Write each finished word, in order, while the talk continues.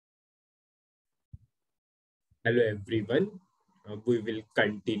Hello everyone. We will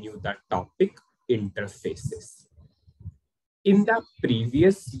continue the topic interfaces. In the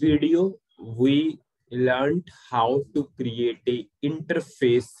previous video, we learned how to create a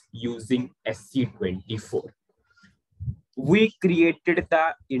interface using SE24. We created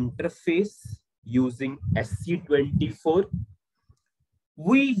the interface using SE24.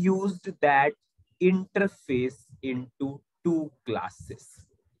 We used that interface into two classes.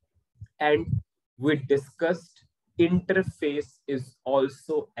 And we discussed interface is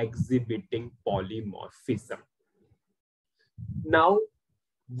also exhibiting polymorphism. Now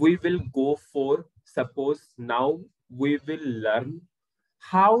we will go for, suppose now we will learn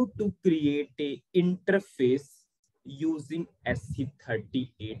how to create a interface using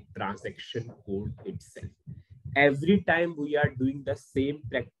SE38 transaction code itself. Every time we are doing the same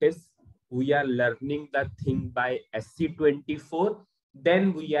practice, we are learning the thing by SE24,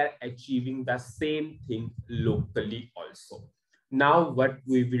 then we are achieving the same thing locally also. Now what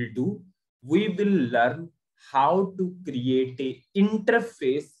we will do, we will learn how to create a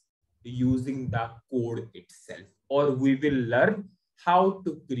interface using the code itself, or we will learn how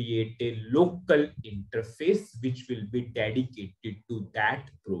to create a local interface which will be dedicated to that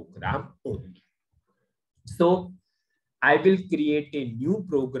program only. So I will create a new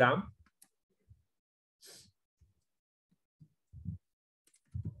program.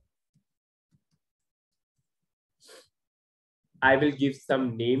 I will give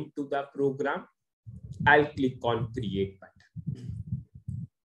some name to the program. I'll click on create button.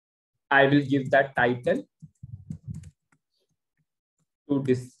 I will give that title to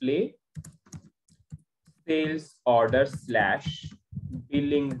display sales order /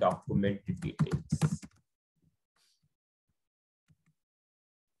 billing document details.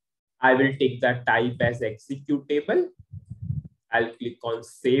 I will take the type as executable. I'll click on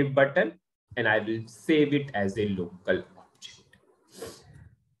save button and I will save it as a local object.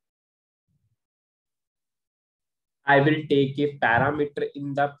 I will take a parameter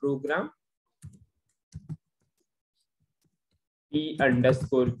in the program,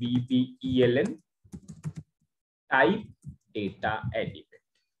 P_VBELN, type data element,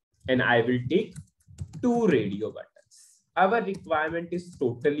 and I will take 2 radio buttons. Our requirement is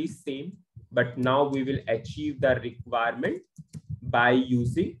totally same, but now we will achieve the requirement by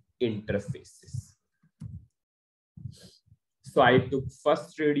using interfaces. So I took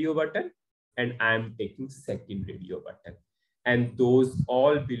first radio button and I am taking second radio button, and those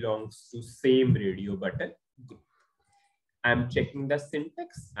all belongs to same radio button group. I'm checking the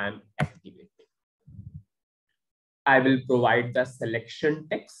syntax, I'm activating. I will provide the selection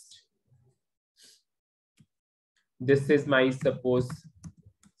text. This is my suppose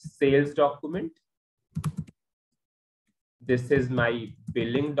sales document. This is my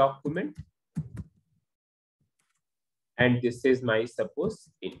billing document. And this is my suppose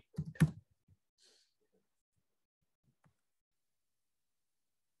input.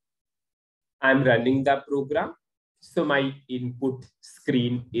 I'm running the program. So my input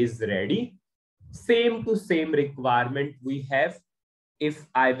screen is ready. Same to same requirement we have. If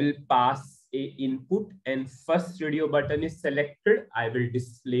I will pass a input and first radio button is selected, I will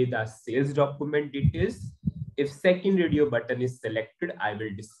display the sales document details. If second radio button is selected, I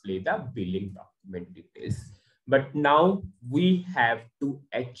will display the billing document details. But now we have to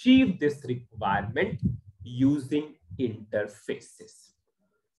achieve this requirement using interfaces.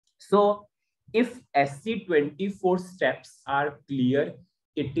 So if SE24 steps are clear,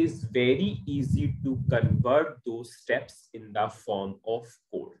 it is very easy to convert those steps in the form of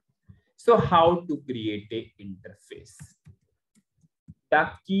code. So how to create an interface?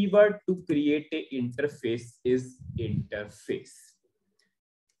 The keyword to create an interface is interface.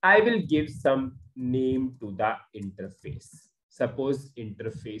 I will give some name to the interface. Suppose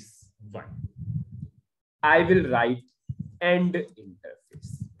interface 1. I will write end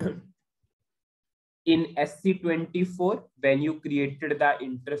interface. In SE24, when you created the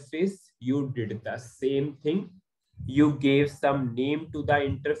interface, you did the same thing. You gave some name to the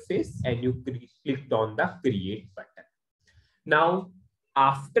interface and you clicked on the create button. Now,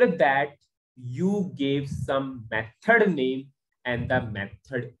 after that, you gave some method name and the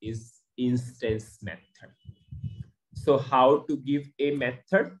method is instance method. So how to give a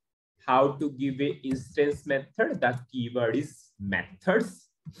method? How to give a instance method? The keyword is methods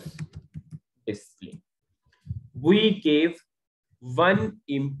display. We gave 1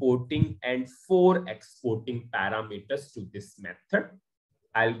 importing and 4 exporting parameters to this method.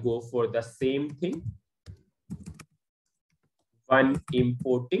 I'll go for the same thing. 1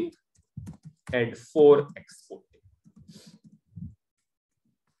 importing and 4 exporting.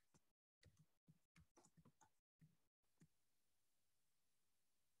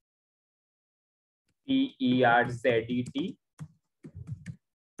 PERZET,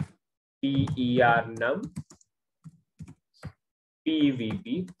 PERNUM,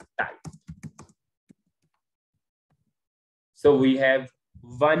 PVP type. So we have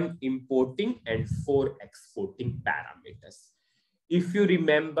 1 importing and 4 exporting parameters. If you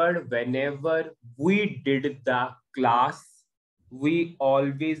remember, whenever we did the class, we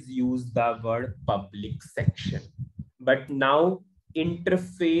always use the word public section. But now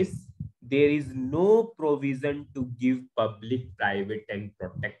interface, there is no provision to give public, private, and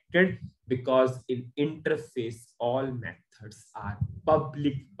protected, because in interface, all methods are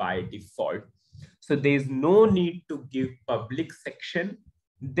public by default. So there is no need to give public section.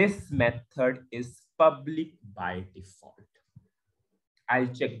 This method is public by default. I'll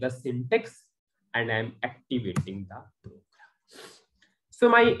check the syntax and I'm activating the program. So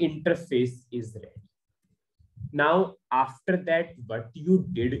my interface is ready. Now, after that, what you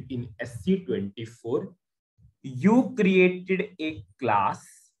did in SE24, you created a class,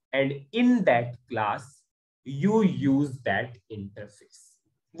 and in that class, you use that interface.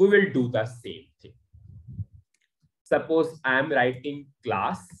 We will do the same thing. Suppose I am writing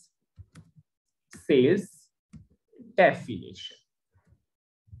class sales definition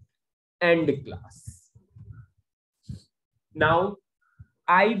and class. Now,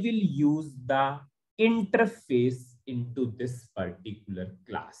 I will use the interface into this particular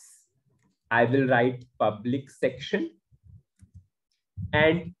class. I will write public section,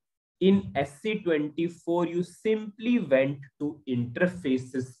 and in SE24, you simply went to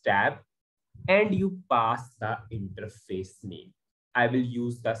interfaces tab and you pass the interface name. I will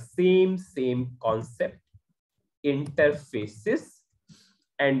use the same concept, interfaces.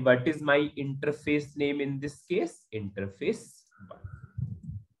 And what is my interface name in this case? Interface 1.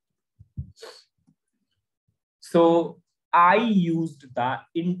 So I used the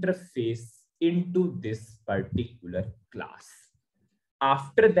interface into this particular class.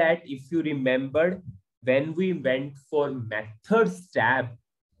 After that, if you remembered, when we went for methods tab,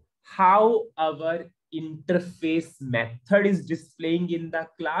 how our interface method is displaying in the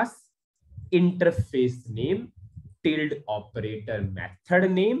class? Interface name, tilde operator method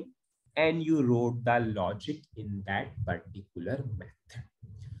name, and you wrote the logic in that particular method.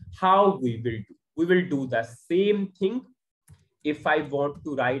 How we will do? We will do the same thing. If I want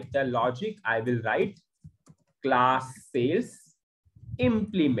to write the logic, I will write class sales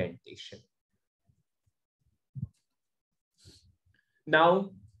implementation.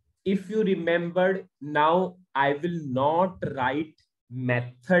 Now, if you remembered, now I will not write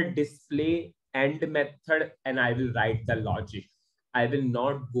method display and method and I will write the logic. I will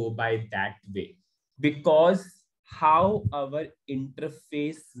not go by that way, because how our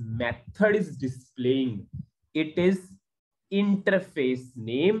interface method is displaying, it is interface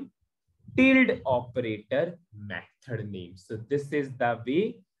name tilde operator method name. So this is the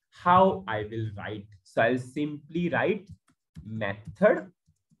way how I will write. So I'll simply write method.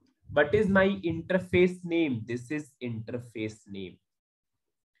 What is my interface name? This is interface name.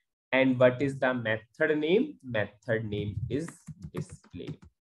 And what is the method name? Method name is display.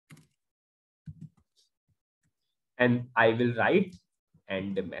 And I will write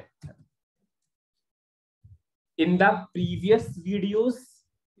end method. In the previous videos,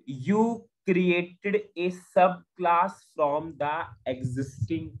 you created a subclass from the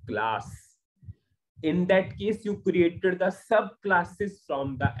existing class. In that case, you created the subclasses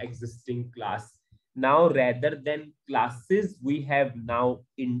from the existing class. Now, rather than classes, we have now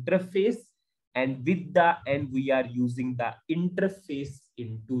interface, and with the and we are using the interface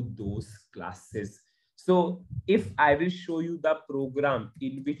into those classes. So if I will show you the program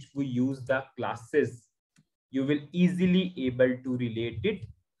in which we use the classes, you will easily able to relate it.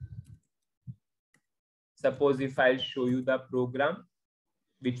 Suppose if I'll show you the program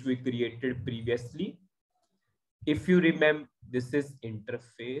which we created previously. If you remember, this is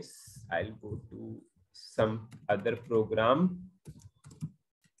interface. I'll go to some other program.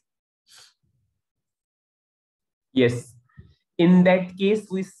 Yes. In that case,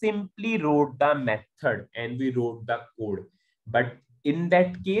 we simply wrote the method and we wrote the code. But in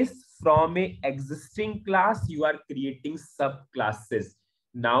that case, from an existing class, you are creating subclasses.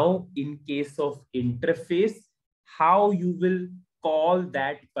 Now, in case of interface, how you will call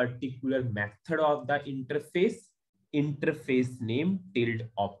that particular method of the interface? Interface name tilde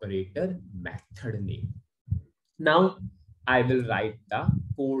operator method name. Now, I will write the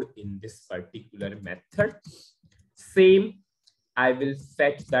code in this particular method. Same, I will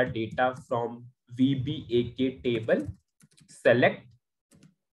fetch the data from VBAK table, select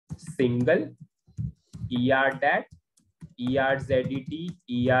single ERDAT, ERZET,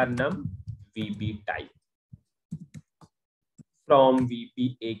 ERNUM, VB type from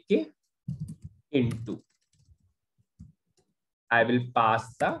VBAK into, I will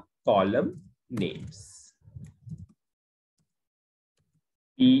pass the column names.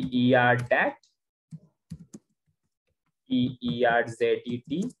 PER dat, PER ZET,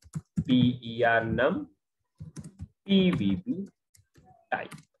 PER num, PVB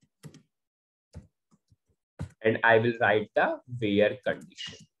type. And I will write the where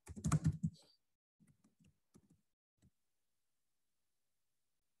condition.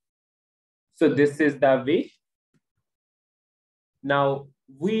 So this is the way. Now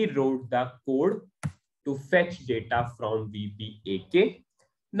we wrote the code to fetch data from VBAK.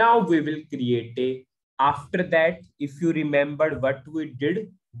 Now we will create a, after that, if you remember what we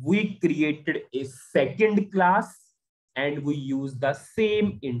did, we created a second class and we use the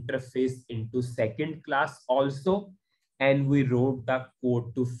same interface into second class also. And we wrote the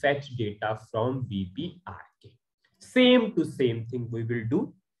code to fetch data from VBRK. Same to same thing we will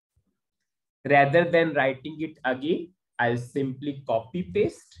do. Rather than writing it again, I'll simply copy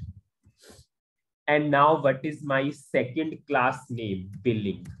paste. And now what is my second class name?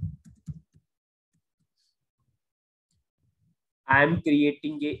 Billing. I'm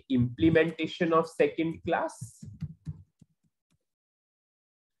creating a implementation of second class.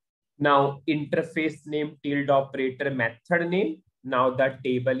 Now interface name tilde operator method name. Now the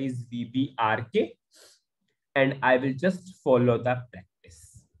table is VBRK and I will just follow the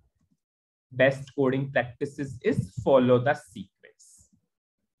practice. Best coding practices is follow the sequence.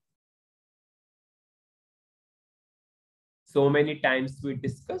 So many times we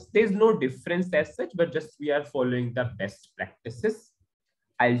discuss, there's no difference as such, but just we are following the best practices.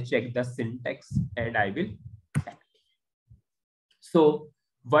 I'll check the syntax and I will. So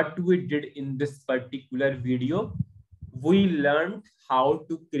what we did in this particular video, we learned how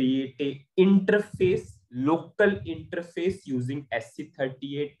to create a interface, local interface using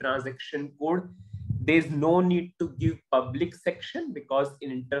SE38 transaction code. There's no need to give public section because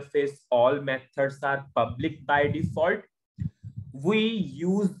in interface, all methods are public by default. We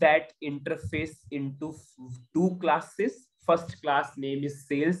use that interface into two classes. First class name is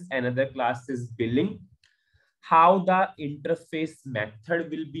sales, another class is billing. How the interface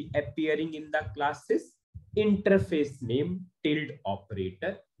method will be appearing in the classes? Interface name tilde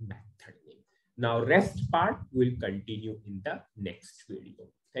operator method name. Now rest part will continue in the next video.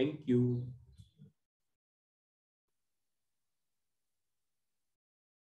 Thank you.